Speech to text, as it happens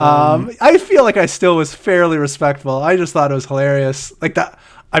I feel like I still was fairly respectful. I just thought it was hilarious. Like that.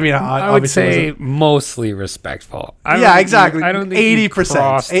 I mean, I would say mostly respectful. Yeah, exactly. I don't think 80%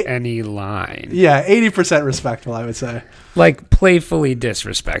 crossed any line. Yeah, 80% respectful, I would say. Like playfully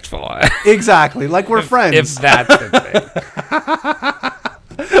disrespectful. Exactly. Like we're friends. If that's the thing.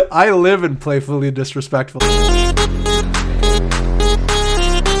 I live in playfully disrespectful.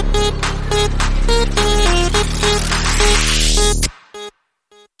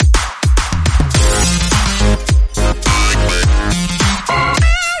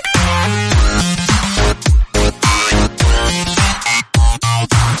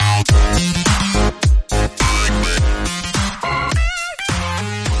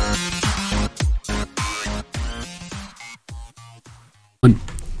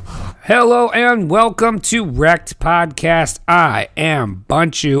 Hello and welcome to Wrecked Podcast. I am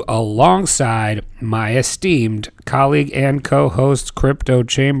Bunchu alongside my esteemed colleague and co-host Crypto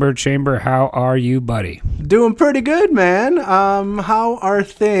Chamber. Chamber, how are you, buddy? Doing pretty good, man. How are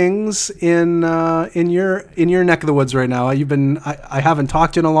things in your neck of the woods right now? I haven't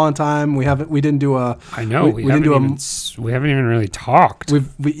talked to you in a long time. We haven't even really talked.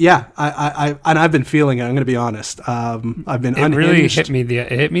 I've been feeling it. I'm going to be honest. I've been unhinged. Really hit me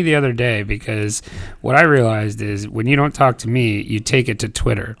the other day because what I realized is when you don't talk to me, you take it to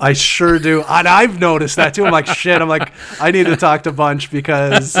Twitter. I sure do. And I've noticed that too. I'm like, shit. I'm like, I need to talk to Bunch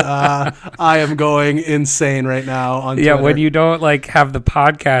because I am going insane right now on Twitter. Yeah, when you don't like have the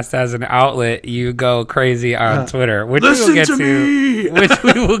podcast as an outlet, you go crazy on Twitter, which we will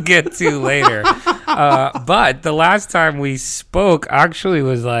get to later. But the last time we spoke actually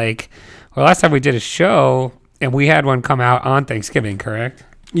was last time we did a show and we had one come out on Thanksgiving, correct?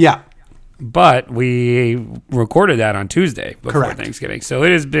 Yeah. But we recorded that on Tuesday before Thanksgiving. So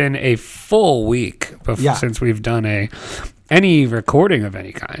it has been a full week since we've done any recording of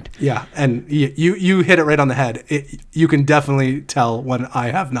any kind. Yeah, and you hit it right on the head. You can definitely tell when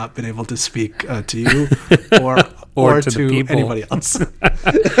I have not been able to speak to you or to anybody else.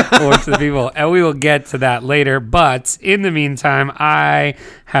 Or to the people. And we will get to that later. But in the meantime, I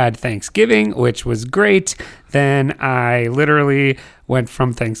had Thanksgiving, which was great. Then I literally went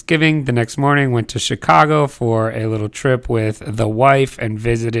from Thanksgiving the next morning, went to Chicago for a little trip with the wife and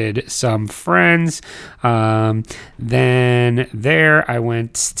visited some friends. Then there I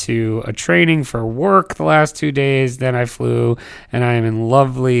went to a training for work the last 2 days. Then I flew and I am in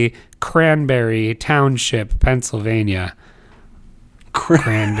lovely Cranberry Township, Pennsylvania.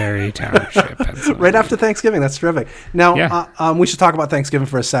 Cranberry Township, Pennsylvania. Right after Thanksgiving. That's terrific. Now, we should talk about Thanksgiving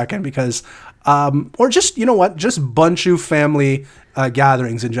for a second because, or just, you know what, just Bunchu family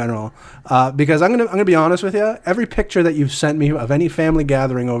gatherings in general. Because I'm gonna be honest with you, every picture that you've sent me of any family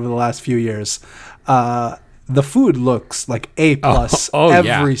gathering over the last few years, the food looks like A+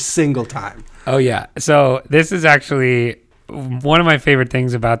 every single time. Oh, yeah. So this is actually one of my favorite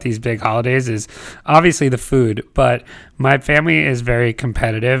things about these big holidays is obviously the food, but my family is very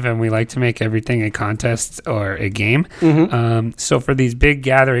competitive and we like to make everything a contest or a game. Mm-hmm. So for these big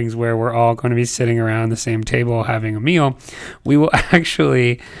gatherings where we're all going to be sitting around the same table having a meal, we will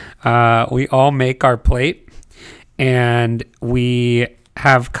actually, we all make our plate and we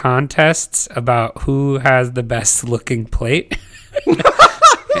have contests about who has the best looking plate.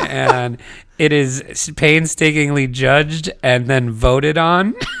 And it is painstakingly judged and then voted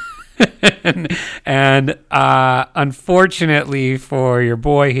on. and unfortunately for your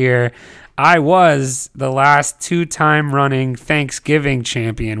boy here, I was the last 2-time running Thanksgiving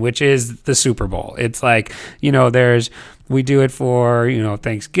champion, which is the Super Bowl. It's like, we do it for,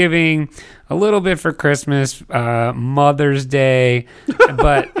 Thanksgiving, a little bit for Christmas, Mother's Day,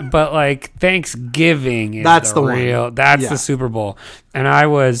 but like Thanksgiving is the Super Bowl. And I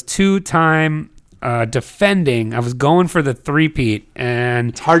was 2-time defending. I was going for the three-peat, and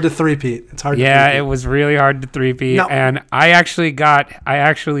it's hard to three-peat. It was really hard to three-peat. No. And I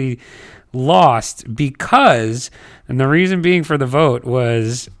actually lost because, and the reason being for the vote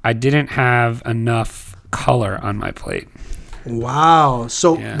was I didn't have enough color on my plate. Wow.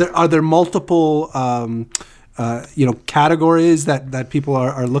 So are there multiple categories that people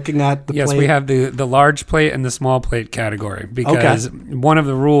are looking at the plate? Yes, we have the large plate and the small plate category because one of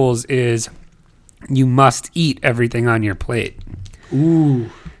the rules is you must eat everything on your plate. Ooh.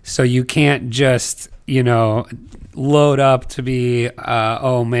 So you can't just, load up to be,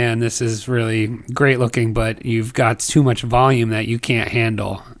 oh man, this is really great looking, but you've got too much volume that you can't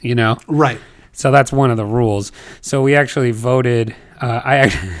handle, Right. So that's one of the rules. So we actually voted.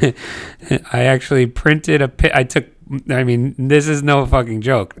 I actually printed this is no fucking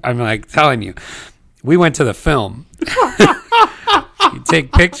joke. I'm like telling you, we went to the film. You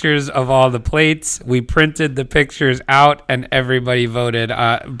take pictures of all the plates. We printed the pictures out, and everybody voted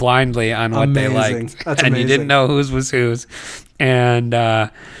blindly on what they liked. That's and amazing. You didn't know whose was whose.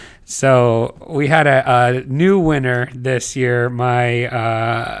 And so we had a new winner this year.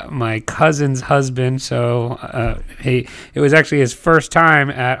 My cousin's husband. So it was actually his first time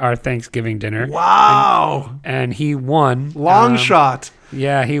at our Thanksgiving dinner. Wow! And he won. Long shot.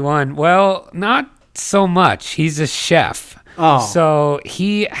 Yeah, he won. Well, not so much. He's a chef. Oh. So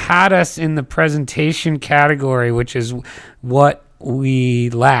he had us in the presentation category, which is what we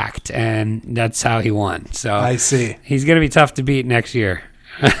lacked, and that's how he won. So I see. He's going to be tough to beat next year.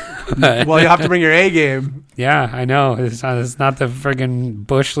 Well, you have to bring your A game. Yeah, I know. It's not the friggin'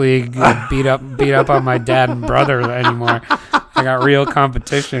 Bush League beat up on my dad and brother anymore. I got real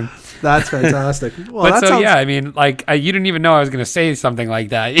competition. That's fantastic. Well, but yeah, I mean, like you didn't even know I was going to say something like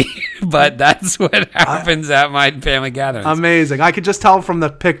that, but that's what happens at my family gatherings. Amazing. I could just tell from the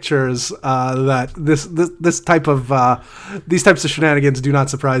pictures that these types of shenanigans do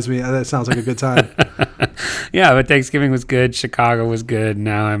not surprise me. That sounds like a good time. Yeah, but Thanksgiving was good. Chicago was good.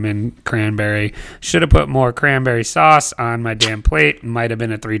 Now I'm in cranberry. Should have put more cranberry sauce on my damn plate. Might have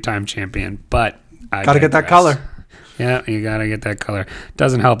been a 3-time champion, but I gotta get that color. Yeah, you gotta get that color.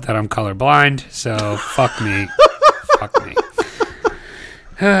 Doesn't help that I'm colorblind, so fuck me. Fuck me.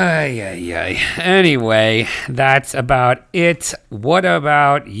 Anyway, that's about it. What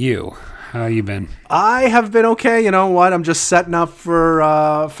about you? How you been? I have been okay. You know what? I'm just setting up for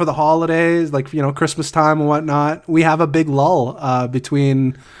the holidays, like Christmas time and whatnot. We have a big lull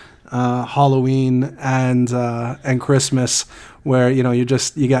between Halloween and Christmas, where you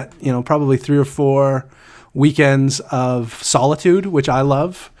got probably 3 or 4 weekends of solitude, which I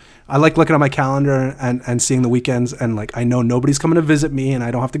love. I like looking at my calendar and seeing the weekends, and like I know nobody's coming to visit me, and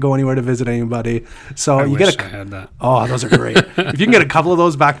I don't have to go anywhere to visit anybody. So I had that. Oh, those are great. If you can get a couple of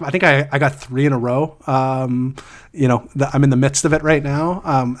those back, I think I got 3 in a row. I'm in the midst of it right now,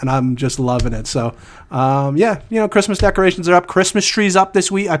 and I'm just loving it. So, Christmas decorations are up. Christmas trees up this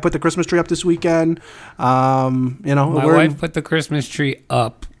week. I put the Christmas tree up this weekend. My wife put the Christmas tree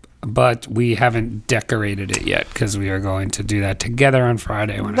up, but we haven't decorated it yet because we are going to do that together on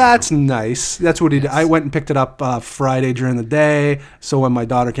Friday. That's nice. That's what he did. I went and picked it up Friday during the day. So when my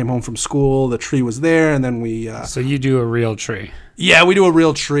daughter came home from school, the tree was there, and then we. So you do a real tree? Yeah, we do a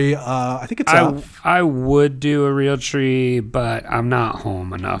real tree. I think it's. I would do a real tree, but I'm not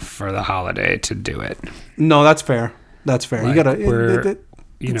home enough for the holiday to do it. No, that's fair. That's fair. Like, you gotta.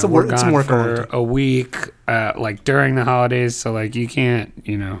 We're gone for a week, like during the holidays, so like you can't,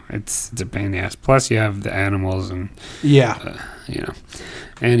 it's a pain in the ass. Plus, you have the animals and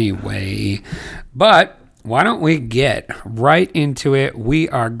Anyway, but why don't we get right into it? We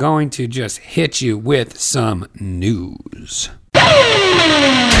are going to just hit you with some news.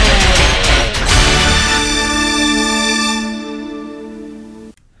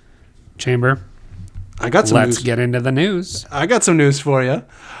 Chamber. I got some Let's news. get into the news. I got some news for you.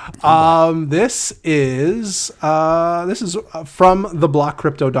 This is from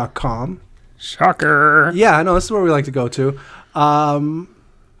theblockcrypto.com. Shocker. Yeah, I know. This is where we like to go to.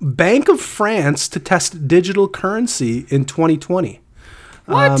 Bank of France to test digital currency in 2020.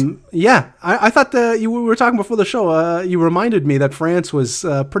 What? I thought that we were talking before the show. You reminded me that France was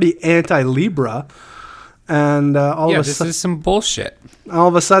pretty anti-Libra. And this is some bullshit. All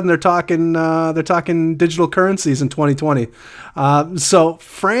of a sudden, they're talking digital currencies in 2020. So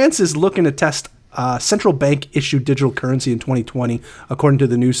France is looking to test central bank issued digital currency in 2020, according to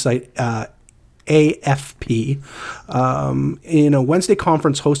the news site AFP. In a Wednesday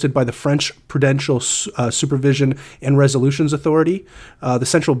conference hosted by the French Prudential Supervision and Resolutions Authority, the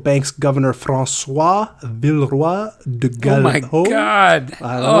central bank's governor François Villeroy de Galhau. Oh my God!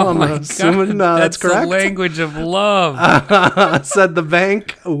 I'm assuming that's correct. The language of love. Said the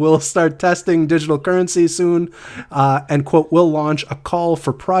bank will start testing digital currency soon, and quote, will launch a call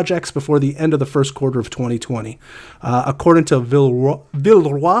for projects before the end of the first quarter of 2020. According to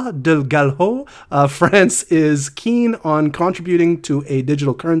Villeroy de Galhau, France is keen on contributing to a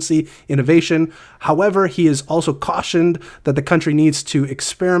digital currency innovation. However, he has also cautioned that the country needs to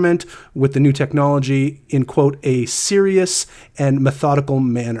experiment with the new technology in, quote, a serious and methodical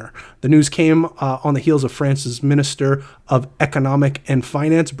manner. The news came on the heels of France's Minister of Economic and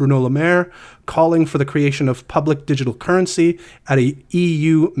Finance, Bruno Le Maire, calling for the creation of public digital currency at a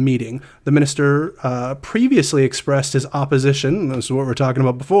EU meeting. The minister previously expressed his opposition, this is what we're talking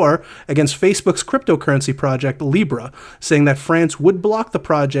about before, against Facebook's cryptocurrency project Libra, saying that France would block the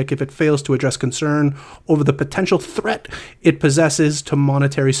project if it fails to address concern over the potential threat it possesses to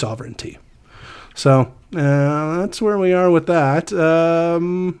monetary sovereignty. So That's where we are with that.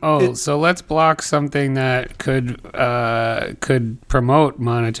 So let's block something that could promote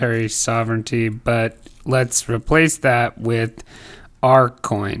monetary sovereignty, but let's replace that with our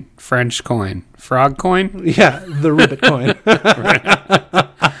coin, French coin, frog coin. Yeah, the ribbit coin.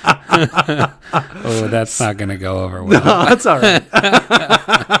 Oh, that's not going to go over well. No, that's all right.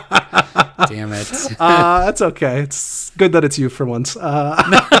 Damn it. That's okay. It's good that it's you for once. But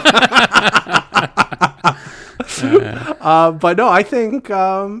no, I think,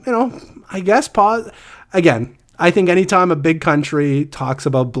 I guess again, I think anytime a big country talks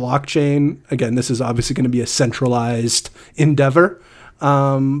about blockchain, again, this is obviously going to be a centralized endeavor.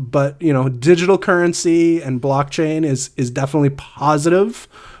 But, digital currency and blockchain is definitely positive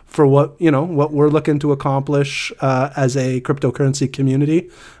for what we're looking to accomplish as a cryptocurrency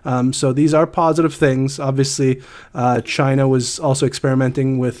community. So these are positive things. Obviously, China was also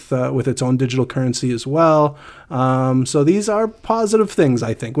experimenting with its own digital currency as well. So these are positive things,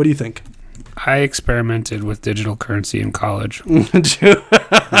 I think. What do you think? I experimented with digital currency in college.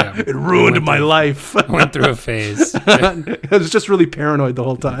 It ruined my life. I went through a phase. I was just really paranoid the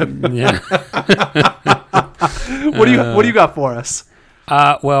whole time. Yeah. What do you got for us?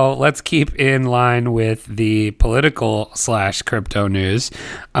 Well, let's keep in line with the political / crypto news.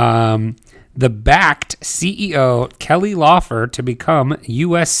 The Bakkt CEO Kelly Loeffler to become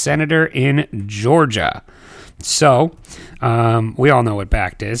U.S. Senator in Georgia. So, we all know what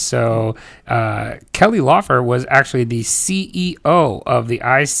Bakkt is. So, Kelly Loeffler was actually the CEO of the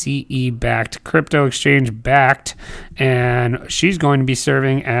ICE-backed crypto exchange Bakkt, and she's going to be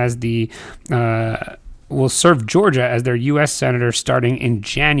serving as will serve Georgia as their U.S. Senator starting in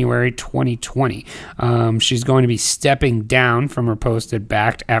January 2020. She's going to be stepping down from her post at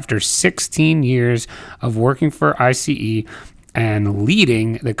Bakkt after 16 years of working for ICE and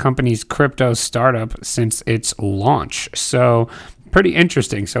leading the company's crypto startup since its launch. So pretty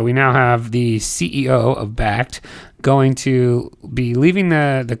interesting. So we now have the CEO of Bakkt going to be leaving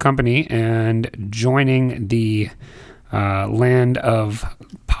the company and joining the land of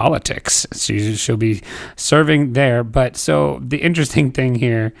politics. She'll be serving there. But so the interesting thing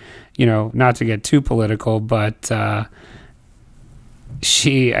here, not to get too political, but I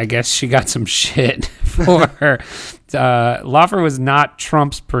guess she got some shit for her. Loeffler was not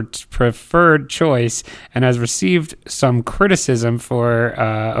Trump's preferred choice and has received some criticism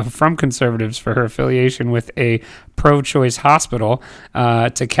from conservatives for her affiliation with a pro-choice hospital.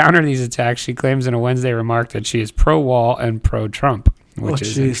 To counter these attacks, she claims in a Wednesday remark that she is pro-wall and pro-Trump, which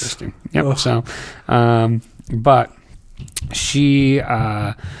is interesting. Yep. Ugh. So, but she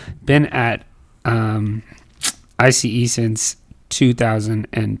been at ICE since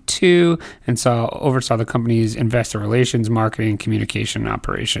 2002 and oversaw the company's investor relations, marketing, communication, and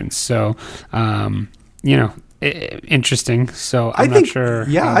operations. So, interesting. So I'm not sure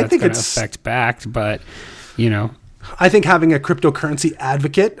how that's going to affect Bakkt, but I think having a cryptocurrency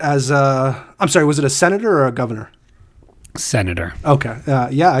advocate was it a senator or a governor? Senator. Okay.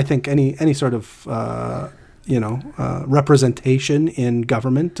 I think any sort of representation in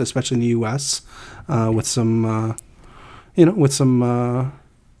government, especially in the U.S., with some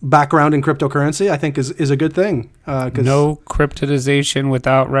background in cryptocurrency, I think is a good thing. No cryptidization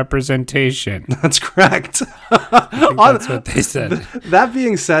without representation. That's correct. I think that's what they said. That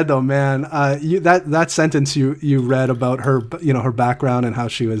being said, though, man, that sentence you read about her, her background and how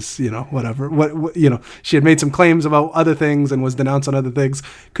she was, whatever, she had made some claims about other things and was denounced on other things.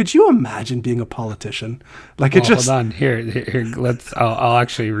 Could you imagine being a politician? Hold on, here. I'll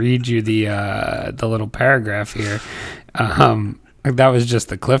actually read you the little paragraph here. That was just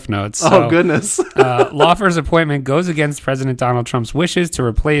the Cliff Notes. So, goodness. Loeffler's appointment goes against President Donald Trump's wishes to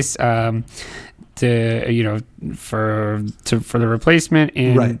replace for the replacement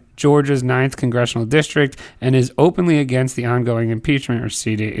in Georgia's 9th congressional district and is openly against the ongoing impeachment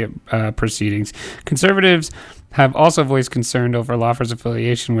proceedings. Conservatives have also voiced concern over Loeffler's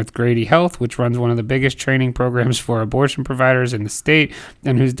affiliation with Grady Health, which runs one of the biggest training programs for abortion providers in the state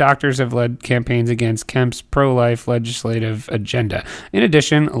and whose doctors have led campaigns against Kemp's pro-life legislative agenda. In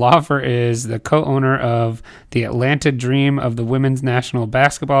addition, Loeffler is the co-owner of the Atlanta Dream of the Women's National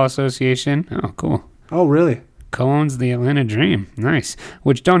Basketball Association. Oh, cool. Oh, really? Co-owns the Atlanta Dream. Nice.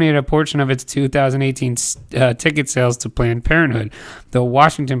 Which donated a portion of its 2018 ticket sales to Planned Parenthood. The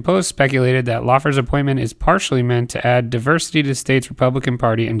Washington Post speculated that Loeffler's appointment is partially meant to add diversity to the state's Republican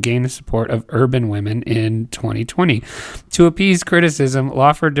Party and gain the support of urban women in 2020. To appease criticism,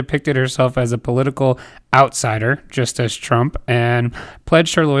 Loeffler depicted herself as a political outsider, just as Trump, and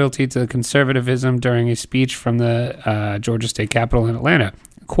pledged her loyalty to conservatism during a speech from the Georgia State Capitol in Atlanta.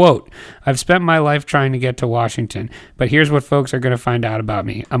 Quote, I've spent my life trying to get to Washington, but here's what folks are going to find out about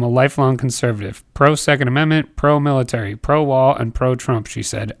me. I'm a lifelong conservative, pro-Second Amendment, pro-military, pro-wall, and pro-Trump, she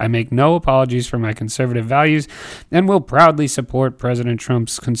said. I make no apologies for my conservative values and will proudly support President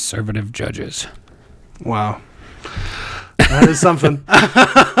Trump's conservative judges. Wow. That is something.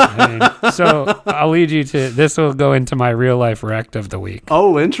 So I'll lead you to, this will go into my real life rect of the week.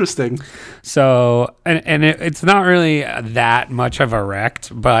 Oh, interesting. So, and it's not really that much of a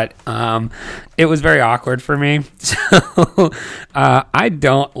rect, but it was very awkward for me. So I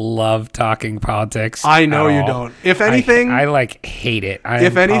don't love talking politics. I know you don't. If anything, I like hate it.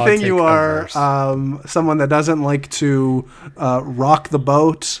 If anything, you are someone that doesn't like to rock the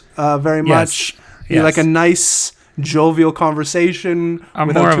boat very much. You like a nice, jovial conversation. I'm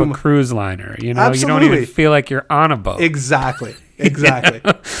more of a cruise liner. You know, Absolutely. You don't even feel like you're on a boat. Exactly.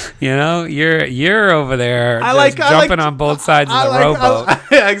 You know, you're over there jumping on both sides of the rowboat.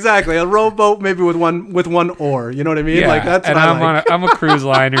 Yeah, exactly. A rowboat, maybe with one oar. You know what I mean? Yeah, like that's. And I'm a cruise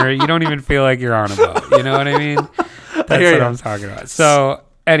liner. You don't even feel like you're on a boat. You know what I mean? That's what I'm talking about. So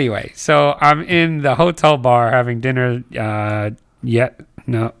anyway, I'm in the hotel bar having dinner.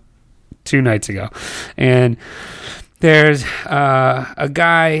 2 nights ago, and there's a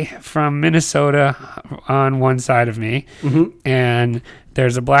guy from Minnesota on one side of me, and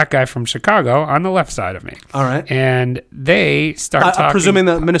there's a black guy from Chicago on the left side of me. All right. And they start talking. Presuming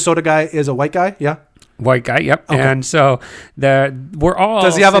the Minnesota guy is a white guy, yeah? White guy, yep. Okay. And so we're all.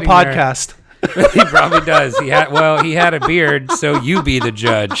 Does he have a podcast? He probably does. He had a beard, so you be the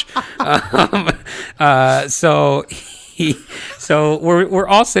judge. So we're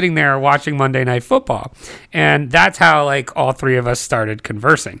all sitting there watching Monday Night Football, and that's how like all three of us started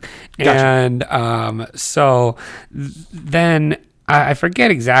conversing. Gotcha. And so then I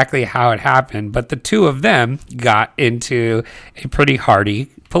forget exactly how it happened, but the two of them got into a pretty hearty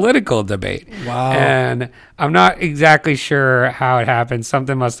political debate. Wow. And I'm not exactly sure how it happened.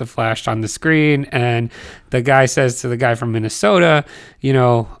 Something must have flashed on the screen, and the guy says to the guy from Minnesota,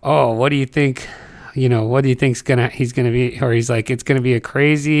 oh, what do you think? What do you think's he's gonna be? Or he's like, it's gonna be a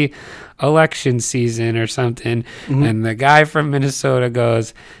crazy election season or something. Mm-hmm. And the guy from Minnesota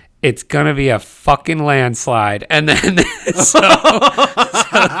goes, it's gonna be a fucking landslide. And then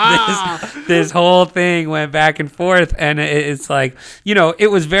this whole thing went back and forth, and it's like, it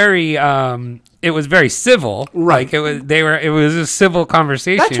was very civil. Right. Like it was a civil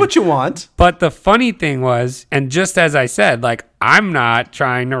conversation. That's what you want. But the funny thing was, and just as I said, like, I'm not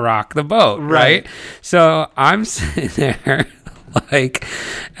trying to rock the boat. Right. So I'm sitting there like,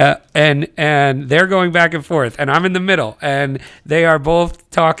 and they're going back and forth, and I'm in the middle, and they are both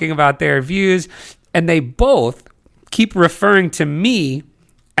talking about their views, and they both keep referring to me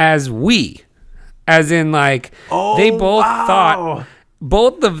as we, as in like, they both thought.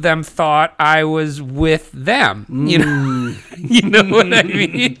 Both of them thought I was with them. You know what I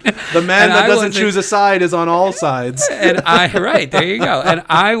mean? The man that doesn't choose a side is on all sides. And right, there you go. And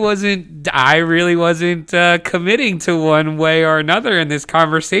I really wasn't committing to one way or another in this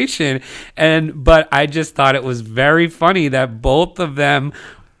conversation. But I just thought it was very funny that both of them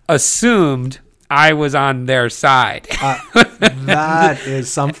assumed I was on their side. That is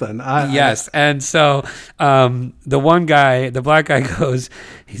something. Yes. And so the one guy, the black guy goes,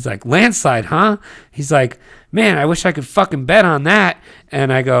 he's like, landslide, huh? He's like, man, I wish I could fucking bet on that.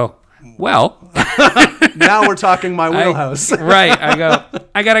 And I go, well. Now we're talking my wheelhouse. Right. I go,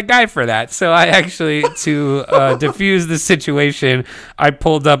 I got a guy for that. So I actually, to diffuse the situation, I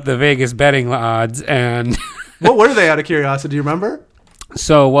pulled up the Vegas betting odds. And what were they, out of curiosity? Do you remember?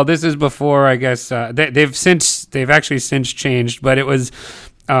 So, well, this is before, I guess, they've actually since changed, but it was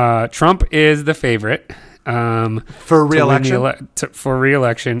Trump is the favorite for re-election for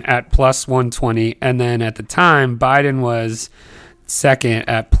re-election at plus 120, and then at the time Biden was second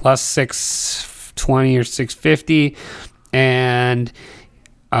at plus 620 or 650, and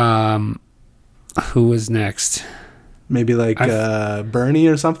who was next? Maybe like Bernie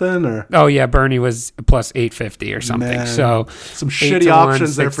or something, or Bernie was plus 850 or something. Man, so some shitty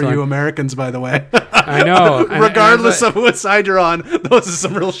options there for you Americans, by the way. I know. Regardless of what side you're on, those are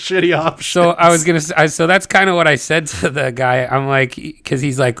some real shitty options. So I was gonna say, so that's kind of what I said to the guy. I'm like, because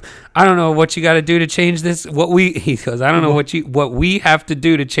he's like, I don't know what you got to do to change this. He goes, I don't know what we have to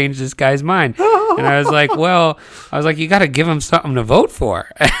do to change this guy's mind. And I was like, you got to give him something to vote for,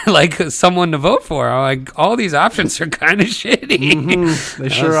 like someone to vote for. I'm like, all these options are kind of shitty. They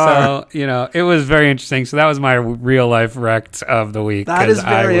sure are. So, it was very interesting. So that was my real life wrecked of the week. That is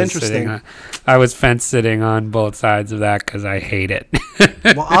very interesting. I was fence sitting on both sides of that because I hate it.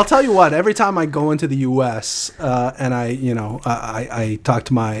 Well, I'll tell you what, every time I go into the U.S. And I talk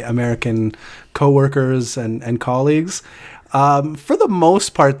to my American coworkers and colleagues, for the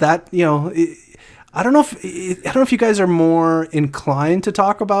most part, that, I don't know if you guys are more inclined to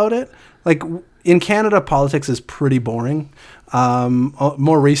talk about it. Like in Canada, politics is pretty boring.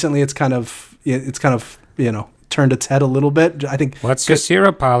 More recently, it's kind of turned its head a little bit. I think. What's your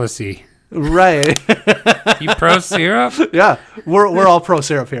syrup policy? Right. You pro syrup? Yeah, we're all pro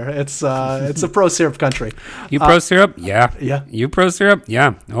syrup here. It's a pro syrup country. You pro syrup? Yeah. Yeah. You pro syrup?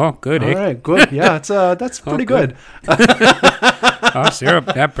 Yeah. Oh, good. All right, good. Yeah, that's pretty good. Oh,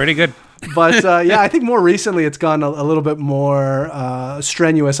 syrup. Yeah, pretty good. But I think more recently it's gone a little bit more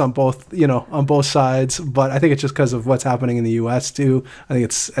strenuous on both sides. But I think it's just because of what's happening in the U.S. too. I think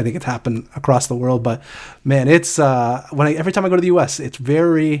it's happened across the world. But man, it's every time I go to the U.S., it's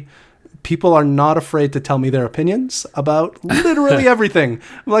very. People are not afraid to tell me their opinions about literally everything.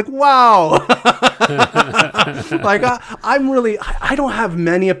 I'm like, wow. Like I don't have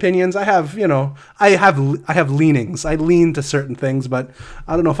many opinions. I have leanings. I lean to certain things, but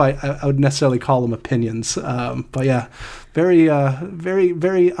I don't know if I would necessarily call them opinions. But yeah, very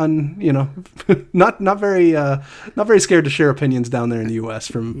not very scared to share opinions down there in the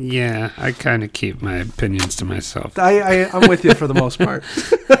U.S. Yeah, I kind of keep my opinions to myself. I'm with you for the most part.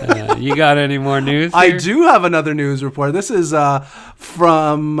 You got any more news here? I do have another news report. This is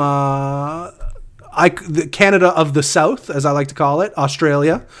from the Canada of the South, as I like to call it,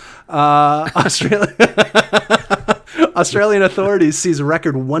 Australia. Australian authorities seize a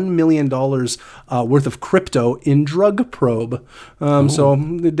record $1 million worth of crypto in drug probe. So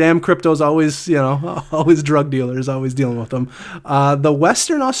the damn crypto's always, always drug dealers, always dealing with them. The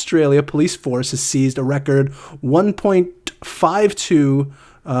Western Australia police force has seized a record 1.52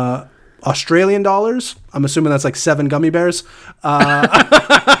 Australian dollars. I'm assuming that's like 7 gummy bears.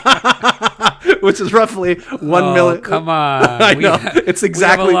 Which is roughly 1 million. Come on! I know it's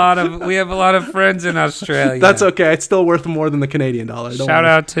exactly. We have a lot of friends in Australia. That's okay. It's still worth more than the Canadian dollar. Shout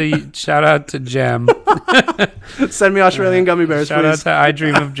out to Jem. Send me Australian gummy bears. Shout out to I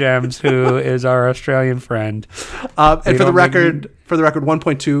Dream of Gems, who is our Australian friend. And for the record,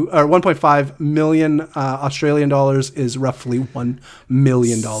 1.2 or 1.5 million Australian dollars is roughly $1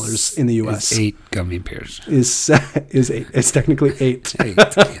 million in the U.S. Is 8 gummy bears. Is 8. It's technically 8.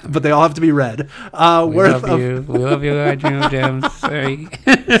 But they all have to be red. We love you, I Dream of Gems. Sorry.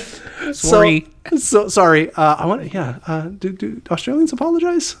 Sorry. So sorry. I want. Do Australians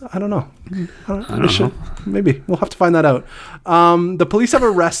apologize? I don't know. I don't know. Maybe we'll have to find that out. The police have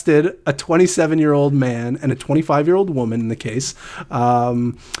arrested a 27-year-old man and a 25-year-old woman in the case.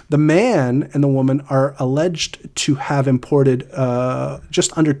 The man and the woman are alleged to have imported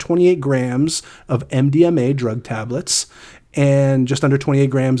just under 28 grams of MDMA drug tablets and just under 28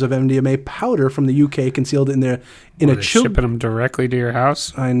 grams of MDMA powder from the UK concealed in a shipping them directly to your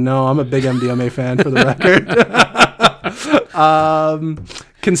house. I know, I'm a big MDMA fan for the record.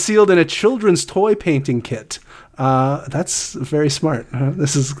 Concealed in a children's toy painting kit. That's very smart.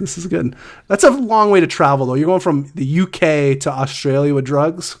 This is good. That's a long way to travel though. You're going from the UK to Australia with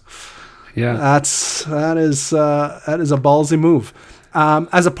drugs. Yeah, that is a ballsy move.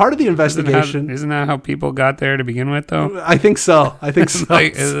 As a part of the investigation, isn't that how people got there to begin with, though? I think so.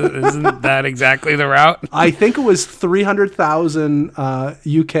 Like, isn't that exactly the route? I think it was 300,000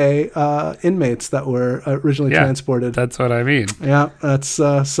 UK inmates that were originally transported. That's what I mean. Yeah, that's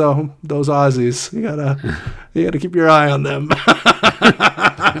so those Aussies. You gotta keep your eye on them.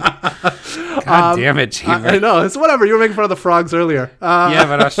 God damn it, Cheever. I know. It's whatever. You were making fun of the frogs earlier. Yeah,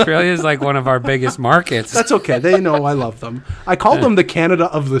 but Australia is like one of our biggest markets. That's okay. They know I love them. I called them the Canada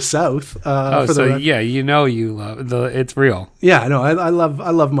of the South. You love it's real. Yeah, no, I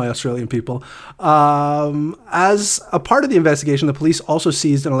love my Australian people. As a part of the investigation, the police also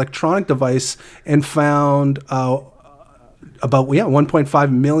seized an electronic device and found about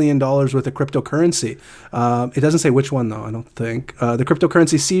 $1.5 million worth of cryptocurrency. It doesn't say which one though. I don't think the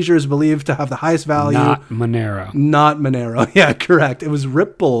cryptocurrency seizure is believed to have the highest value. Not Monero. Not Monero. Yeah, correct. It was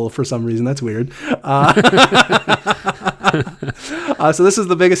Ripple for some reason. That's weird. So this is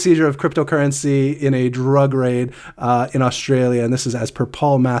the biggest seizure of cryptocurrency in a drug raid in Australia, and this is as per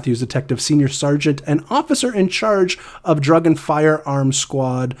Paul Matthews, detective, senior sergeant, and officer in charge of drug and firearms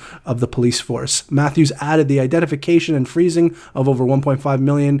squad of the police force. Matthews added the identification and freezing of over 1.5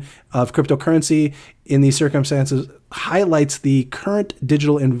 million of cryptocurrency in these circumstances highlights the current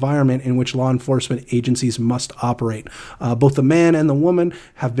digital environment in which law enforcement agencies must operate. Both the man and the woman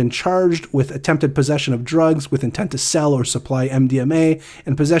have been charged with attempted possession of drugs with intent to sell or supply MDMA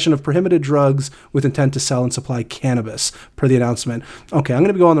and possession of prohibited drugs with intent to sell and supply cannabis, per the announcement. Okay, I'm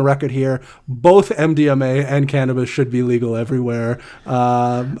going to go on the record here. Both MDMA and cannabis should be legal everywhere.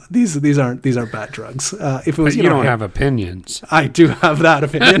 These aren't bad drugs. If it was, but you don't have opinions. I do have that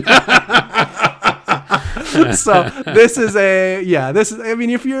opinion. So this is I mean,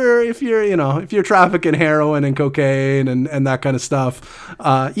 if you're trafficking heroin and cocaine and that kind of stuff,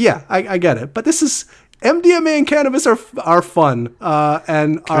 I get it. But this is MDMA and cannabis are fun.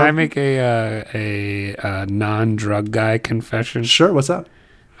 Can I make a non-drug guy confession? Sure. What's that?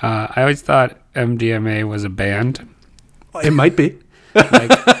 I always thought MDMA was a band. It might be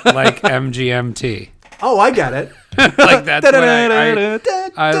like MGMT. Oh, I get it. Like that's what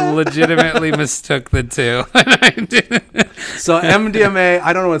I legitimately mistook the two. So MDMA,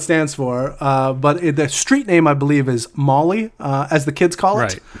 I don't know what it stands for, but the street name I believe is Molly, as the kids call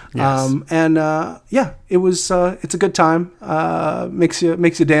it. Right. Yes. It's a good time. Makes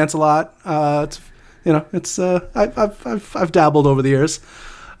you dance a lot. I've dabbled over the years.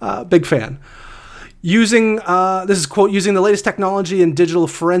 Big fan. Using using the latest technology and digital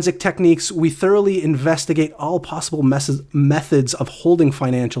forensic techniques, we thoroughly investigate all possible methods of holding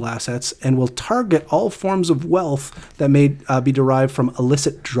financial assets and will target all forms of wealth that may be derived from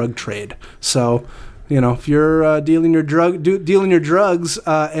illicit drug trade. So, if you're dealing your drugs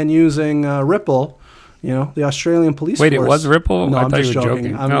and using Ripple, the Australian police force. Wait, it was Ripple? No, I'm just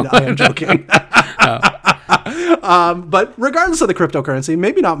joking. I am joking. But regardless of the cryptocurrency,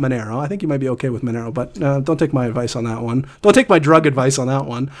 maybe not Monero. I think you might be okay with Monero, but don't take my advice on that one. Don't take my drug advice on that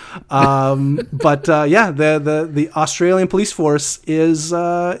one. The Australian police force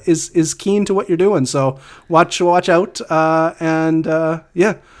is keen to what you're doing. So watch out,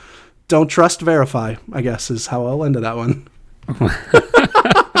 don't trust, verify, I guess is how I'll end that one.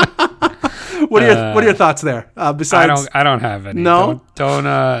 What are your thoughts there? Besides, I don't have any. No, don't.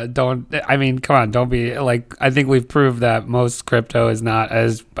 I mean, come on, don't be like. I think we've proved that most crypto is not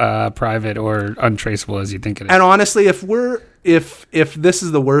as private or untraceable as you think it is. And honestly, if this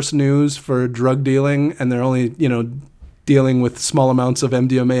is the worst news for drug dealing, and they're only dealing with small amounts of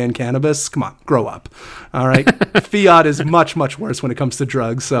MDMA and cannabis, come on, grow up. All right, fiat is much worse when it comes to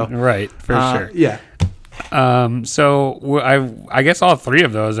drugs. So right, for sure. Yeah. So I guess all three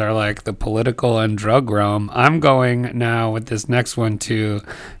of those are like the political and drug realm. I'm going now with this next one to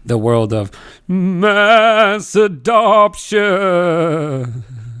the world of mass adoption.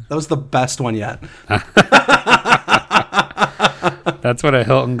 That was the best one yet. That's what a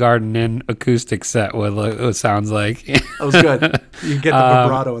Hilton Garden Inn acoustic set sounds like. That was good. You get the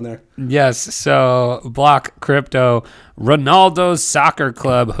vibrato in there. Yes. So Block Crypto, Ronaldo's soccer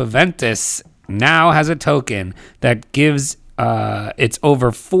club, Juventus, now has a token that gives its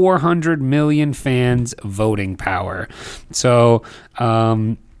over 400 million fans voting power. So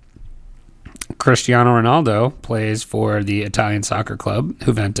Cristiano Ronaldo plays for the Italian soccer club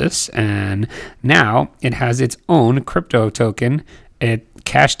Juventus, and now it has its own crypto token.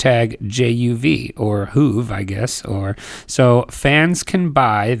 Hashtag JUV or Juve, I guess. So fans can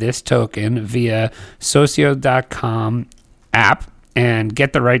buy this token via Socio.com app and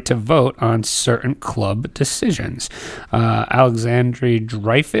get the right to vote on certain club decisions. Alexandre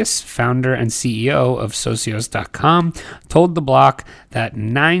Dreyfus, founder and CEO of Socios.com, told The Block that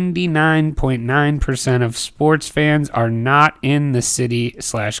 99.9% of sports fans are not in the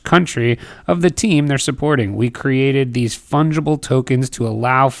city/country of the team they're supporting. We created these fungible tokens to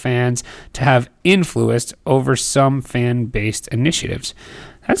allow fans to have influence over some fan-based initiatives.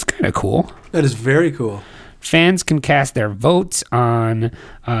 That's kind of cool. That is very cool. Fans can cast their votes on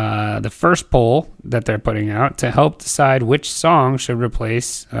the first poll that they're putting out to help decide which song should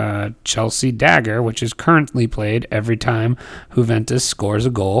replace Chelsea Dagger, which is currently played every time Juventus scores a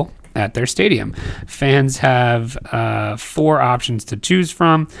goal at their stadium. Fans have 4 options to choose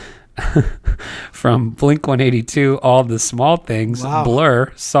from. From Blink-182, All the Small Things, wow.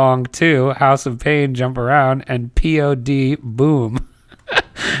 Blur, Song 2, House of Pain, Jump Around, and POD, Boom.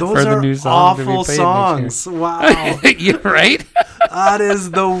 Those are awful songs. Wow. You're right. That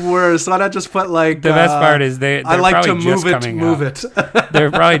is the worst. Why not just put like... The best part is they're I like to move it. They're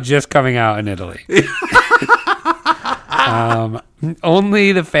probably just coming out in Italy.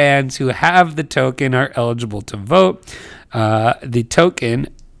 Only the fans who have the token are eligible to vote. The token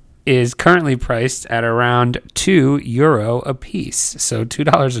is currently priced at around €2 a piece, so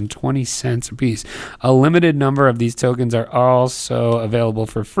 $2.20 a piece. A limited number of these tokens are also available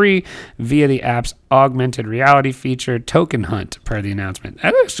for free via the app's augmented reality feature Token Hunt, per the announcement.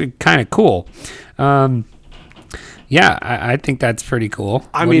 That's actually kind of cool. Yeah, I think that's pretty cool.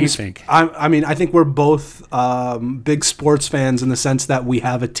 What do you think? I think we're both big sports fans in the sense that we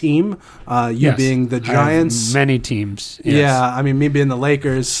have a team. You being the Giants. Many teams. Yes. Yeah, me being the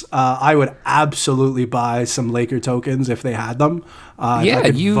Lakers. I would absolutely buy some Laker tokens if they had them.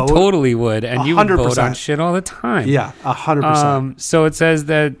 You totally would. And 100%. You would vote on shit all the time. Yeah, 100%. So it says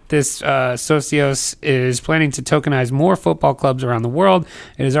that this Socios is planning to tokenize more football clubs around the world.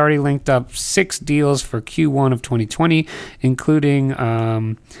 It has already linked up 6 deals for Q1 of 2020, including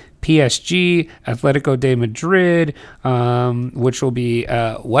PSG, Atletico de Madrid, which will be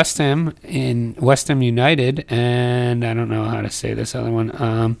West Ham United, and I don't know how to say this other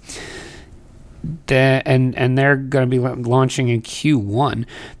one. And they're going to be launching in Q1.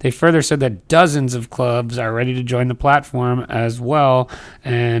 They further said that dozens of clubs are ready to join the platform as well,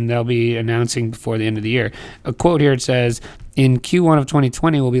 and they'll be announcing before the end of the year. A quote here, it says, in Q1 of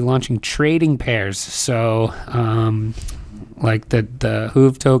 2020, we'll be launching trading pairs. So, like the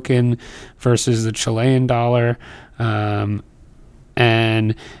Hoove token versus the Chilean dollar, and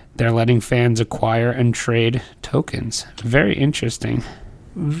they're letting fans acquire and trade tokens. Very interesting.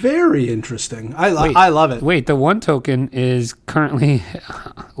 Very interesting. I love it. Wait, the one token is currently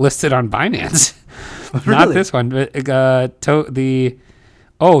listed on Binance. Really? Not this one, but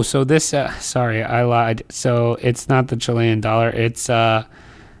so this. Sorry, I lied. So it's not the Chilean dollar. It's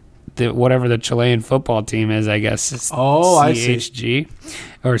whatever the Chilean football team is, I guess. CHG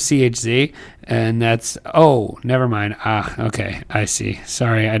or CHZ, and that's never mind. Okay, I see.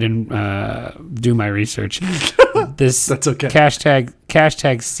 Sorry, I didn't do my research. That's okay. Hashtag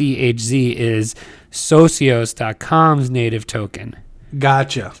CHZ is Socios.com's native token.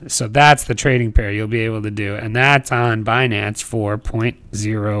 Gotcha. So that's the trading pair you'll be able to do, and that's on Binance for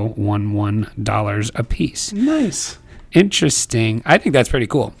 $0.011 a piece. Nice. Interesting. I think that's pretty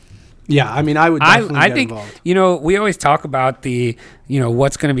cool. Yeah, I would definitely get involved. We always talk about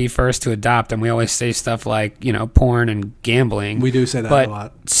what's going to be first to adopt, and we always say stuff like, porn and gambling. We do say that a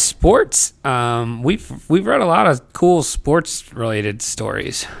lot. Sports, we've read a lot of cool sports-related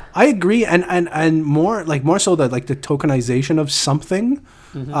stories. I agree, and more so that the tokenization of something.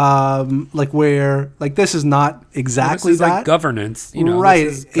 Mm-hmm. Where this is not exactly that. Like governance, right?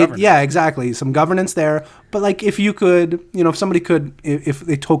 Exactly. Some governance there, but if you could, if somebody could, if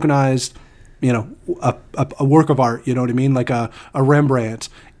they tokenized, a work of art, you know what I mean, like a Rembrandt,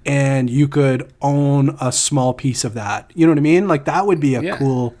 and you could own a small piece of that, you know what I mean, that would be a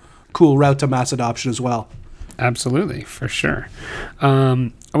cool route to mass adoption as well. Absolutely, for sure. Are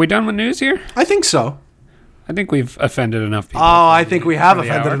we done with news here? I think so. I think we've offended enough people. I think we have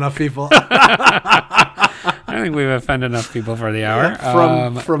offended enough people. I think we've offended enough people for the hour.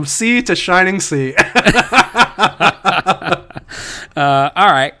 From sea to shining sea. All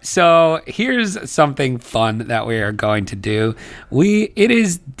right. So here's something fun that we are going to do. It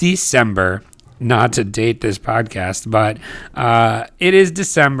is December. Not to date this podcast, but it is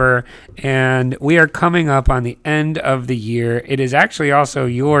December, and we are coming up on the end of the year. It is actually also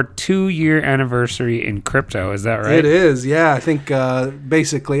your 2-year anniversary in crypto. Is that right? It is, yeah. I think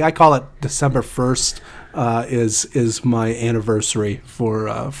basically I call it December 1st is my anniversary for,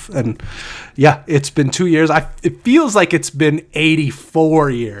 and yeah, it's been 2 years. It feels like it's been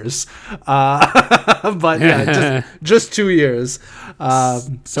 84 years, but yeah, just 2 years.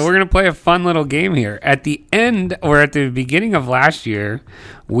 So we're going to play a fun little game here. At the end, or at the beginning of last year,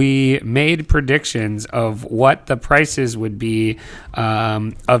 we made predictions of what the prices would be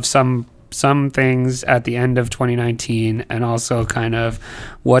of some things at the end of 2019, and also kind of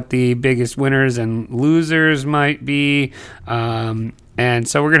what the biggest winners and losers might be. And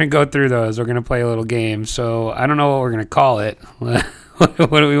so we're going to go through those. We're going to play a little game. So I don't know what we're going to call it. What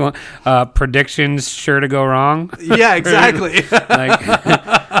do we want? Predictions sure to go wrong? Yeah, exactly.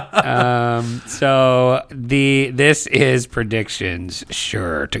 So this is predictions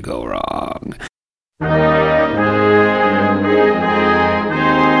sure to go wrong.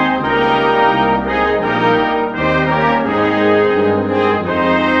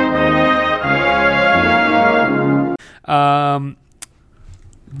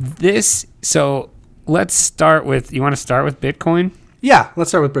 So let's start with, you want to start with Bitcoin? Yeah, let's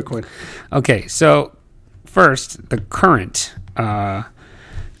start with Bitcoin. Okay, so first, the current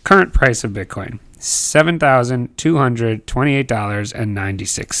price of Bitcoin.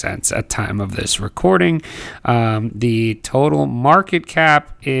 $7,228.96 at time of this recording. The total market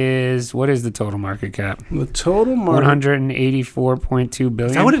cap is, what is the total market cap? The total market, $184.2 billion.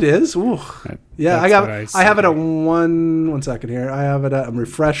 Is that what it is? Ooh. Yeah, I have it at one second here. I have it at, I'm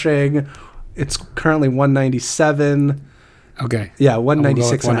refreshing. It's currently 197. Okay. Yeah,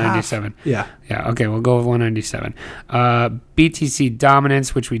 196 we'll 197. Yeah. Yeah, okay, we'll go with 197. BTC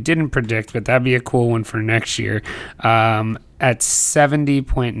dominance, which we didn't predict, but that'd be a cool one for next year, at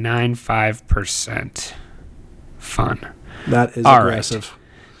 70.95%. Fun. That is all aggressive. Right.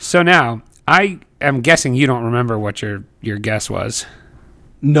 So now, I am guessing you don't remember what your guess was.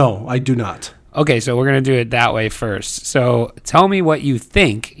 No, I do not. Okay, so we're going to do it that way first. So tell me what you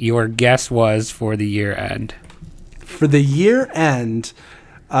think your guess was for the year end. For the year end,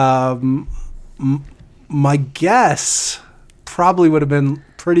 my guess probably would have been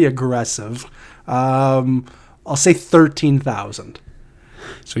pretty aggressive. I'll say 13,000.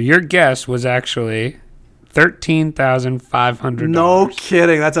 So your guess was actually $13,500. No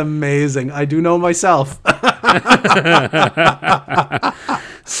kidding. That's amazing. I do know myself.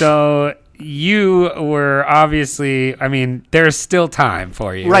 So you were obviously, I mean, there's still time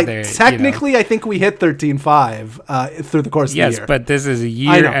for you. Right. Technically, I think we hit 13.5 through the course of the year. Yes, but this is a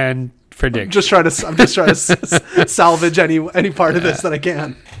year-end prediction. I'm just trying to salvage any part of this that I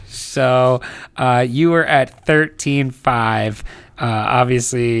can. So you were at 13.5.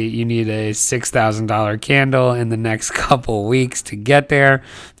 Obviously, you need a $6,000 candle in the next couple weeks to get there.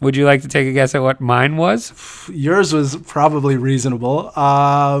 Would you like to take a guess at what mine was? Yours was probably reasonable.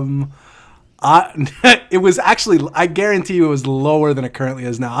 It was actually, I guarantee you it was lower than it currently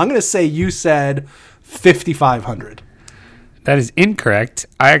is now. I'm going to say you said 5,500. That is incorrect.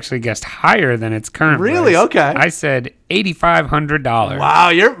 I actually guessed higher than its current Really? price. Okay. I said $8,500. Wow,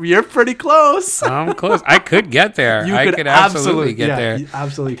 you're pretty close. I'm close. I could get there. I could absolutely get there. You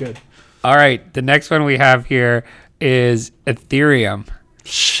absolutely could. All right. The next one we have here is Ethereum.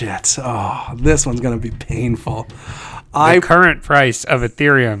 Shit. Oh, this one's going to be painful. The current price of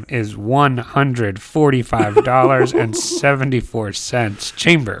Ethereum is $145.74.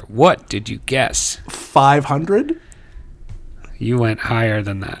 Chamber, what did you guess? 500? You went higher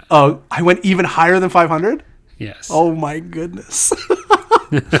than that. Oh, I went even higher than 500? Yes. Oh my goodness.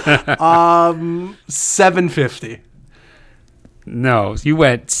 750. No, you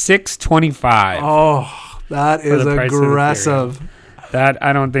went 625. Oh, that is aggressive. That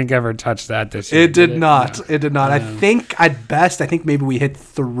I don't think ever touched that this year. It did not. No. It did not. I think at best, maybe we hit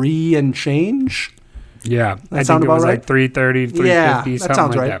 3 and change. Yeah, that sounds about right. Like 330, 350, yeah, that something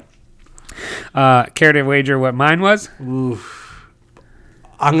sounds like right. that. Care to wager what mine was? Oof.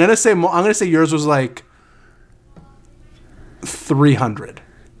 I'm gonna say yours was like 300.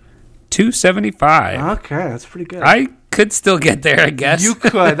 275. Okay, that's pretty good. I could still get there, I guess. You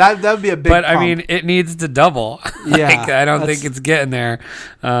could. That would be a big But pump. I mean, it needs to double. Yeah. I don't think it's getting there.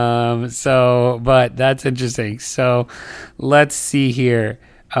 But that's interesting. So let's see here.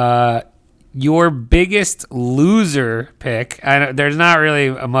 Your biggest loser pick. There's not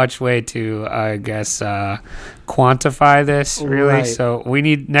really much way to, I guess, quantify this really. Right. So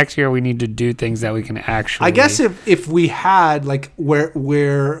next year we need to do things that we can actually. I guess if we had like where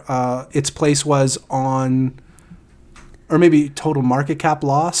its place was on, or maybe total market cap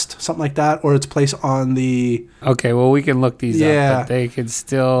lost, something like that, or its place on the. Okay, well we can look these up, but they could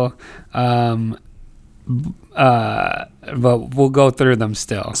still. But we'll go through them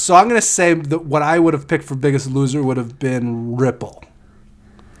still. So I'm going to say that what I would have picked for biggest loser would have been Ripple.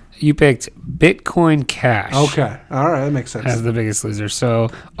 You picked Bitcoin Cash. Okay. All right. That makes sense. As the biggest loser. So,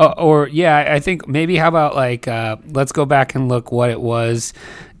 I think maybe how about like, let's go back and look what it was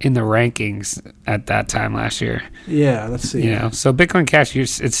in the rankings at that time last year. Yeah. Let's see. So Bitcoin Cash,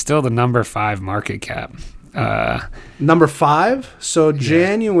 it's still the number 5 market cap. Number 5. So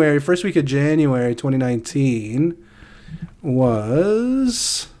first week of January 2019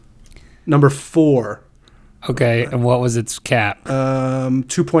 was number 4. Okay, and what was its cap?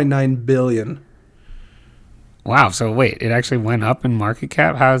 2.9 billion. Wow. So wait, it actually went up in market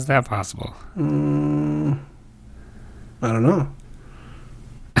cap? How is that possible? I don't know.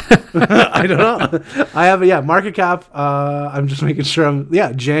 I don't know. I have market cap. I'm just making sure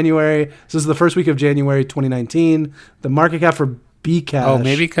January. So this is the first week of January 2019. The market cap for Bcash. Oh,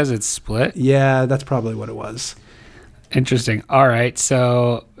 maybe because it's split? Yeah, that's probably what it was. Interesting. All right.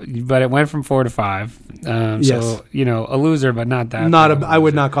 So, but it went from 4 to 5. Yes. So, a loser, but not that. I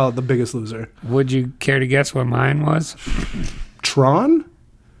would not call it the biggest loser. Would you care to guess what mine was? Tron?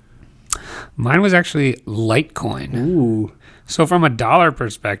 Mine was actually Litecoin. Ooh. So from a dollar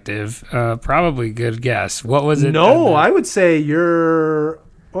perspective, probably good guess. What was it? No, I would say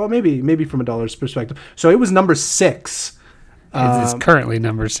maybe from a dollar's perspective. So it was number 6. It's currently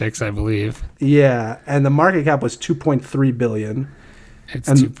number 6, I believe. Yeah, and the market cap was $2.3 billion. It's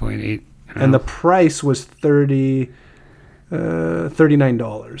 2.8. And the price was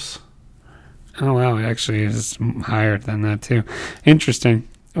 $39. Oh, wow. It actually is higher than that, too. Interesting.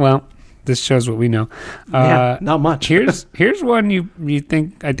 Well, this shows what we know. Yeah, not much. here's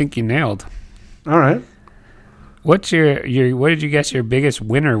one I think you nailed. All right. What's what did you guess your biggest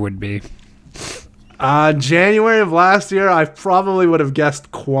winner would be? January of last year, I probably would have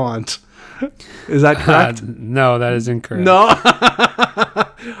guessed Quant. Is that correct? No, that is incorrect. No.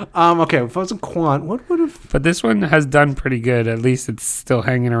 Okay, if I wasn't Quant, what would have? But this one has done pretty good. At least it's still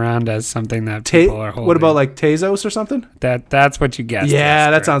hanging around as something that people are holding. What about like Tezos or something? That's what you guessed.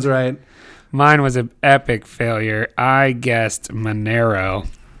 Yeah, that sounds right. Mine was an epic failure. I guessed Monero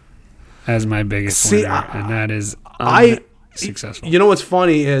as my biggest winner, and that is unsuccessful. You know what's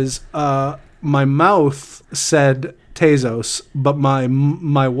funny is my mouth said Tezos, but my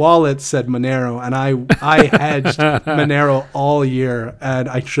wallet said Monero, and I hedged Monero all year, and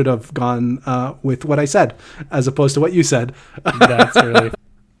I should have gone with what I said as opposed to what you said. That's really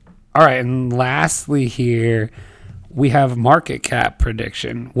all right. And lastly, here we have market cap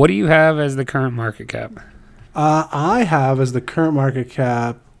prediction. What do you have as the current market cap? I have as the current market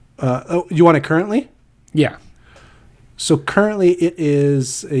cap. You want it currently? Yeah. So currently it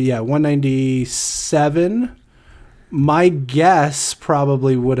is 197. My guess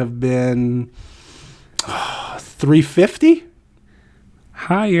probably would have been 350.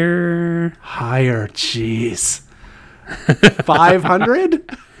 Higher. Jeez.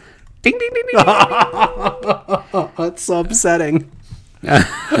 500. Ding, ding, ding, ding. That's so upsetting.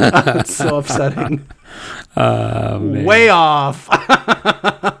 That's so upsetting. Way off.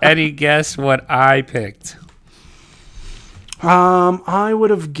 Any guess what I picked? I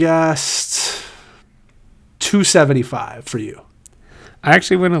would have guessed 275 for you. I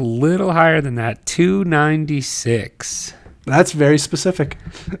actually went a little higher than that, 296. That's very specific.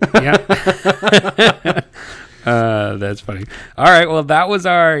 Yeah. That's funny. All right, well, that was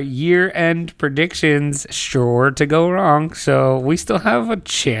our year-end predictions. Sure to go wrong, so we still have a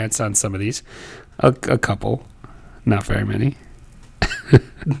chance on some of these. A couple. Not very many.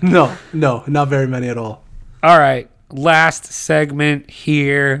 No, not very many at all. All right, last segment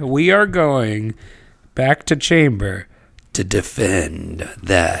here. We are going back to Chamber to defend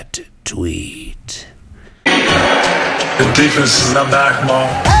that tweet. The defense is not back, Mo.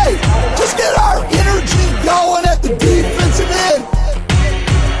 Hey, just get our energy going at the defensive end.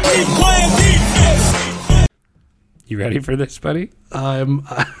 Keep playing defense. You ready for this, buddy? I'm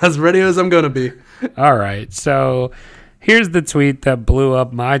as ready as I'm going to be. All right, so here's the tweet that blew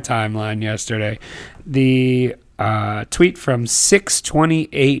up my timeline yesterday. The tweet from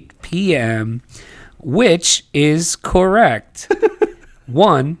 6:28 p.m., which is correct.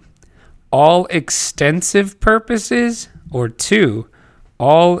 1, all extensive purposes, or 2,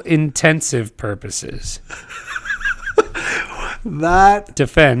 all intensive purposes.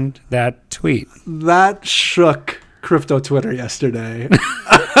 Defend that tweet. That shook crypto Twitter yesterday.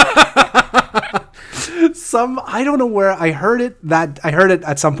 I don't know where I heard it. I heard it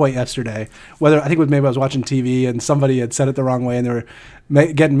at some point yesterday. Whether I think it was maybe I was watching TV and somebody had said it the wrong way and they were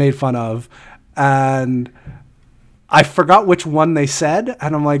getting made fun of, and I forgot which one they said,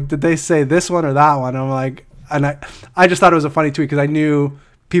 and I'm like, did they say this one or that one? And I'm like, and I just thought it was a funny tweet because I knew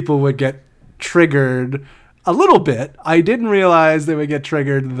people would get triggered a little bit. I didn't realize they would get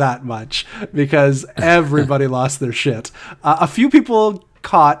triggered that much because everybody lost their shit. A few people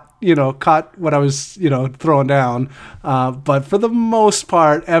caught what I was, throwing down. But for the most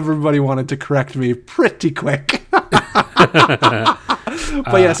part, everybody wanted to correct me pretty quick.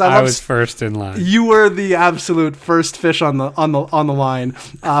 But yes, I was first in line. You were the absolute first fish on the line.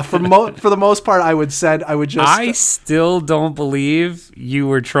 For the most part, I still don't believe you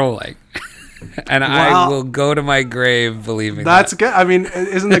were trolling. And I will go to my grave believing that's good. I mean,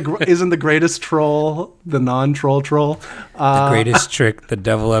 isn't the greatest troll the non-troll troll? The greatest trick the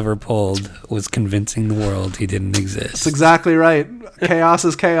devil ever pulled was convincing the world he didn't exist. That's exactly right. Chaos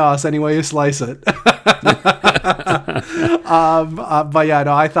is chaos any way you slice it. But yeah,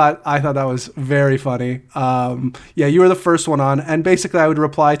 no, I thought that was very funny. You were the first one on, and basically I would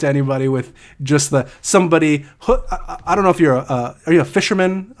reply to anybody with just somebody. I don't know if are you a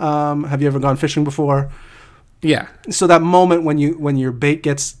fisherman? Have you ever gone fishing before? Yeah. So that moment when your bait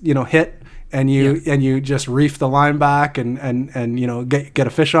gets hit, and you just reef the line back and you know get a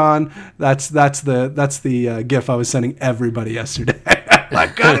fish on. That's the GIF I was sending everybody yesterday. I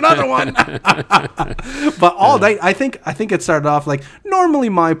got another one. But all night, I think it started off like normally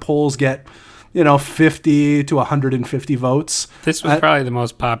my polls get 50 to 150 votes. This was probably the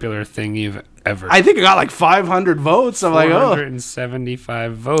most popular thing you've ever. I think it got like 500 votes. I'm like,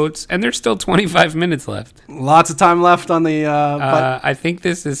 475 votes, and there's still 25 minutes left. Lots of time left on the. I think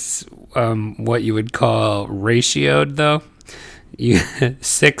this is what you would call ratioed, though.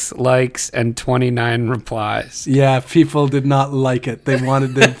 6 likes and 29 replies. Yeah, people did not like it. They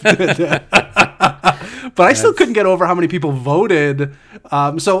wanted to. But I still couldn't get over how many people voted.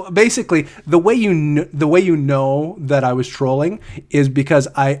 So basically, the way you know that I was trolling is because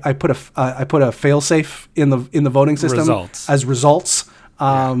I put a failsafe in the voting system as results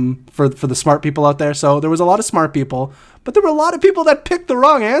for the smart people out there. So there was a lot of smart people, but there were a lot of people that picked the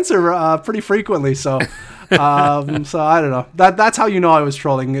wrong answer pretty frequently. So. So I don't know. That's how you know I was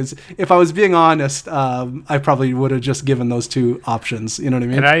trolling. Is if I was being honest, I probably would have just given those two options. You know what I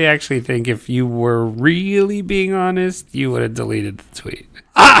mean? And I actually think if you were really being honest, you would have deleted the tweet.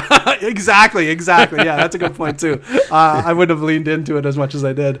 Exactly. Yeah, that's a good point too. I wouldn't have leaned into it as much as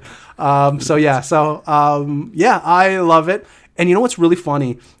I did. I love it. And you know what's really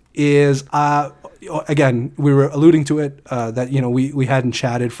funny is again, we were alluding to it that we hadn't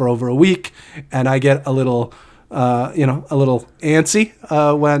chatted for over a week, and I get a little antsy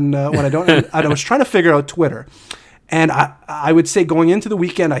when I don't. And I was trying to figure out Twitter, and I would say going into the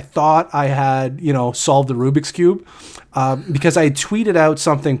weekend, I thought I had solved the Rubik's Cube because I had tweeted out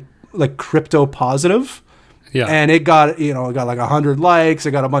something like crypto positive, and it got like 100 likes,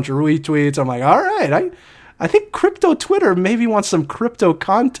 it got a bunch of retweets. I'm like, all right, I think crypto Twitter maybe wants some crypto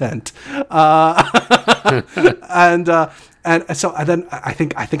content, and so then I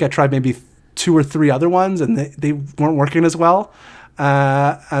think I tried maybe 2 or 3 other ones, and they weren't working as well.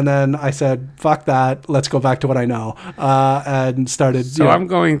 And then I said, "Fuck that! Let's go back to what I know," and started. So I'm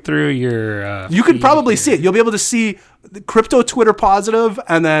going through your. You could probably see it. You'll be able to see the crypto Twitter positive,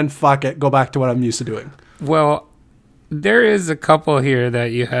 and then fuck it, go back to what I'm used to doing. Well. There is a couple here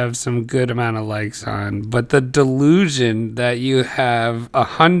that you have some good amount of likes on, but the delusion that you have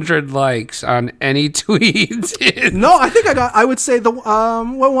 100 likes on any tweet is... No, I would say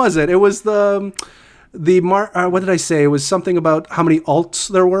what was it? It was what did I say? It was something about how many alts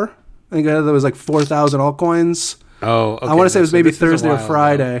there were. I think there was like 4,000 altcoins. Oh, okay. I want to say it was maybe Thursday or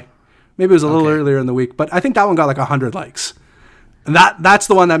Friday. Ago. Maybe it was a little earlier in the week, but I think that one got like 100 likes. And that's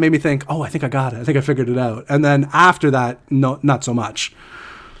the one that made me think, oh, I think I got it. I think I figured it out. And then after that, no, not so much.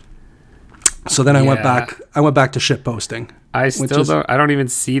 So then I went back to shit posting. I don't even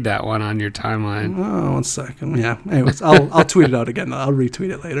see that one on your timeline. Oh, 1 second. Yeah. Anyways, I'll tweet it out again. I'll retweet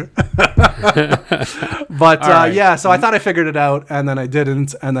it later. But right. So I thought I figured it out, and then I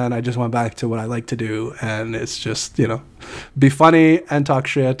didn't, and then I just went back to what I like to do, and it's just be funny and talk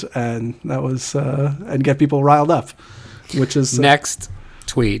shit, and that was and get people riled up. Which is next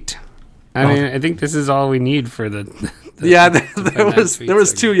tweet. I mean, I think this is all we need for the there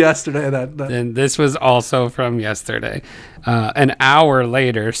was 2 yesterday. And this was also from yesterday. An hour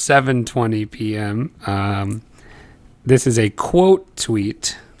later, 7:20 p.m. This is a quote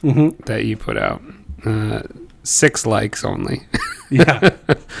tweet that you put out. 6 likes only. Yeah.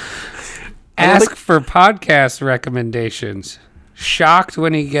 Ask for podcast recommendations. Shocked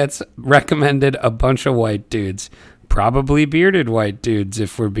when he gets recommended a bunch of white dudes. Probably bearded white dudes,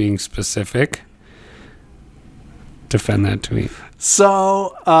 if we're being specific. Defend that tweet.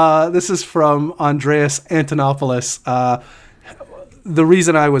 So this is from Andreas Antonopoulos. The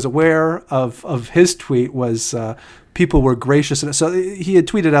reason I was aware of his tweet was people were gracious. So he had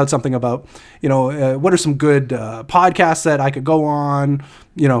tweeted out something about, what are some good podcasts that I could go on,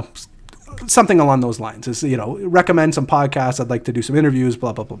 something along those lines is, recommend some podcasts. I'd like to do some interviews,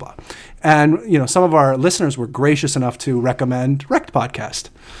 blah, blah, blah, blah. And, some of our listeners were gracious enough to recommend Wrecked Podcast.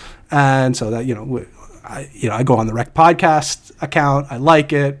 And so that, I go on the Wrecked Podcast account. I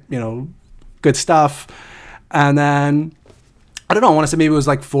like it, good stuff. And then, I don't know, I want to say maybe it was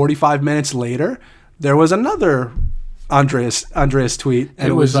like 45 minutes later, there was another Andreas tweet. And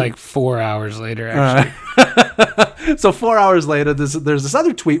it was like 4 hours later, actually. So 4 hours later, there's this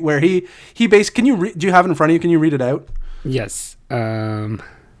other tweet where he basically, do you have it in front of you? Can you read it out? Yes.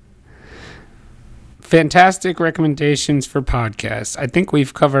 Fantastic recommendations for podcasts. I think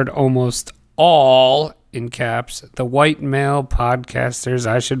we've covered almost all, in caps, the white male podcasters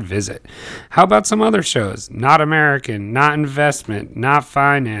I should visit. How about some other shows? Not American, not investment, not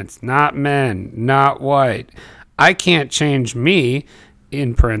finance, not men, not white. I Can't Change Me,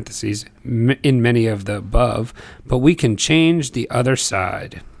 in parentheses, in many of the above, but we can change the other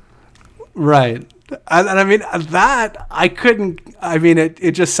side. Right. And I mean, that I couldn't, I mean,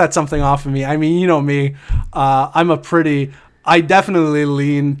 it just set something off of me. I mean, you know me, I definitely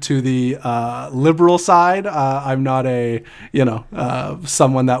lean to the liberal side. I'm not a,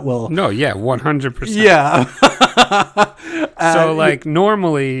 someone that will. No, yeah, 100%. Yeah. So, like,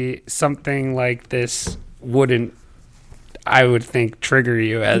 normally something like this wouldn't, I would think, trigger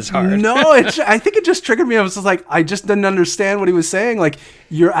you as hard. No, I think it just triggered me. I was just like, I just didn't understand what he was saying. Like,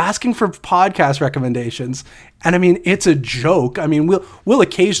 you're asking for podcast recommendations. And I mean, it's a joke. I mean, we'll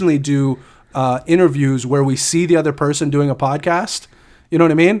occasionally do interviews where we see the other person doing a podcast. You know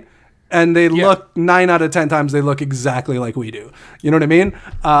what I mean? And they look 9 out of 10 times, they look exactly like we do. You know what I mean?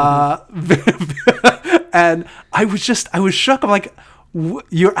 And I was shook. I'm like,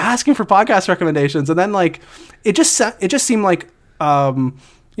 you're asking for podcast recommendations. And then like, it just seemed like,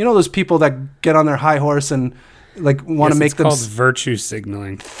 those people that get on their high horse and like want to make them. It's called virtue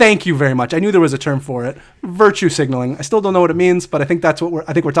signaling. Thank you very much. I knew there was a term for it. Virtue signaling. I still don't know what it means, but I think that's what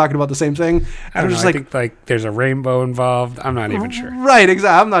I think we're talking about the same thing. I think like there's a rainbow involved. I'm not even sure. Right.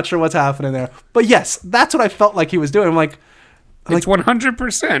 Exactly. I'm not sure what's happening there, but yes, that's what I felt like he was doing. I'm like, it's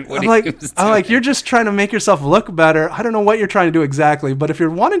 100% what he was doing. I'm like, you're just trying to make yourself look better. I don't know what you're trying to do exactly, but if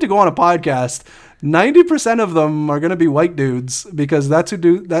you're wanting to go on a podcast, 90% of them are going to be white dudes because that's who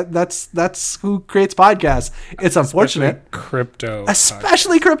do that. That's who creates podcasts. It's unfortunate.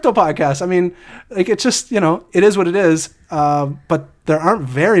 Especially crypto podcasts. I mean, like, it's just, it is what it is. But there aren't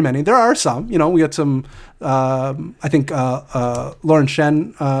very many. There are some, we got some, I think, Lauren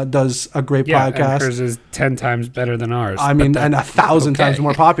Shen, does a great podcast. And hers is 10 times better than ours. I mean, and 1,000 times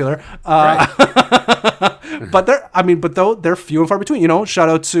more popular. Right. But they're few and far between, shout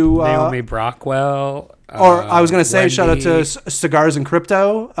out to, Naomi Brockwell. Or I was going to say, Wendy. shout out to Cigars and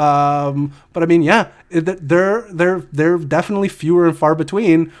Crypto. But I mean, yeah, they're definitely fewer and far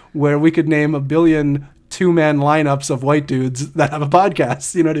between where we could name a billion 2-man lineups of white dudes that have a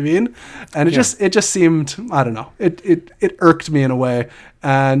podcast. You know what I mean? And it just seemed, I don't know, it irked me in a way.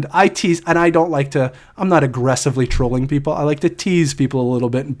 And I tease, and I don't like to, I'm not aggressively trolling people. I like to tease people a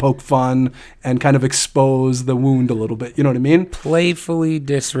little bit and poke fun and kind of expose the wound a little bit. You know what I mean? Playfully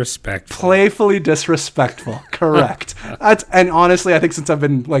disrespectful. Correct. And honestly, I think since I've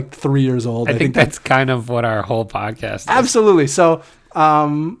been like 3 years old, I think that's kind of what our whole podcast is. Absolutely. So,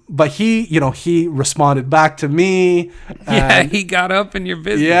 but he responded back to me. Yeah, he got up in your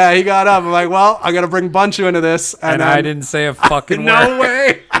business. Yeah, he got up. I'm like, well, I got to bring Bunchu into this. And I didn't say a fucking word. No way.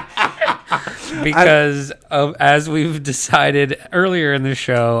 Because as we've decided earlier in the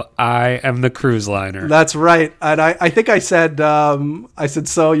show, I am the cruise liner. That's right. And I think I said,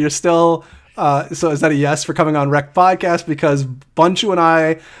 so you're still... so is that a yes for coming on Rec Podcast? Because Bunchu and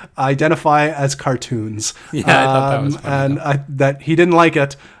I identify as cartoons. Yeah, I thought that was funny. And that he didn't like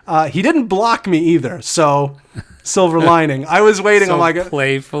it. He didn't block me either. So silver lining. I was waiting. So I'm like,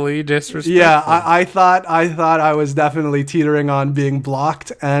 playfully disrespectful. Yeah, I thought I was definitely teetering on being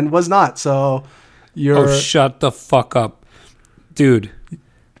blocked and was not. So you're. Oh, shut the fuck up, dude.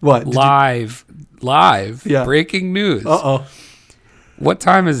 What? Live. Yeah. Breaking news. Uh-oh. What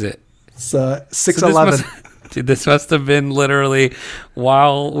time is it? It's 6:11. Dude, this must have been literally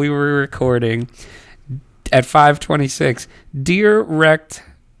while we were recording at 5:26. Dear Rect,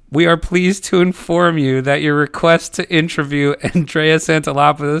 we are pleased to inform you that your request to interview Andreas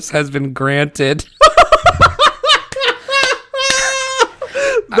Antonopoulos has been granted.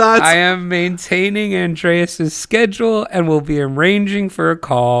 I am maintaining Andreas's schedule and will be arranging for a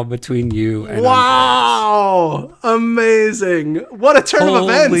call between you and Wow! Andreas. Amazing. What a turn of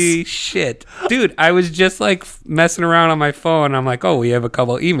events. Holy shit. Dude, I was just like messing around on my phone. I'm like, oh, we have a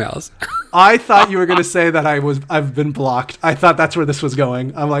couple emails. I thought you were going to say that I've been blocked. I thought that's where this was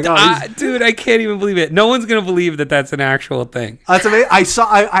going. I'm like, dude, I can't even believe it. No one's going to believe that that's an actual thing. That's amazing.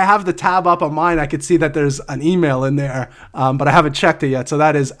 I have the tab up on mine. I could see that there's an email in there, but I haven't checked it yet. So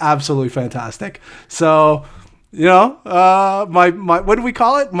that is absolutely fantastic. So, my what do we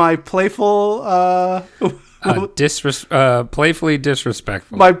call it? My playful, playfully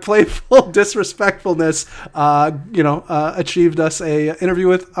disrespectful. My playful disrespectfulness, achieved us a interview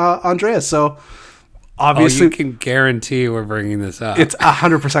with Andreas. So obviously, you can guarantee we're bringing this up. It's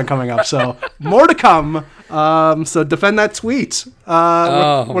 100% coming up. So more to come. So defend that tweet.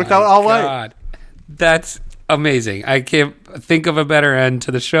 Worked out all right. That's amazing. I can't think of a better end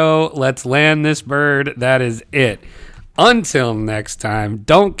to the show. Let's land this bird. That is it. Until next time,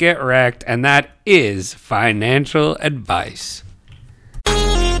 don't get wrecked, and that is financial advice.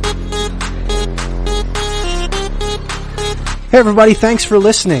 Hey everybody, thanks for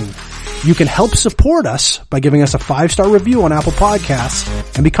listening. You can help support us by giving us a 5-star review on Apple Podcasts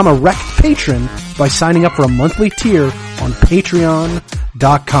and become a Wrecked patron by signing up for a monthly tier on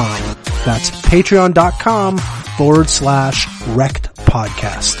patreon.com. That's patreon.com/Wrecked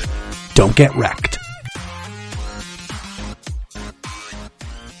podcast. Don't get wrecked.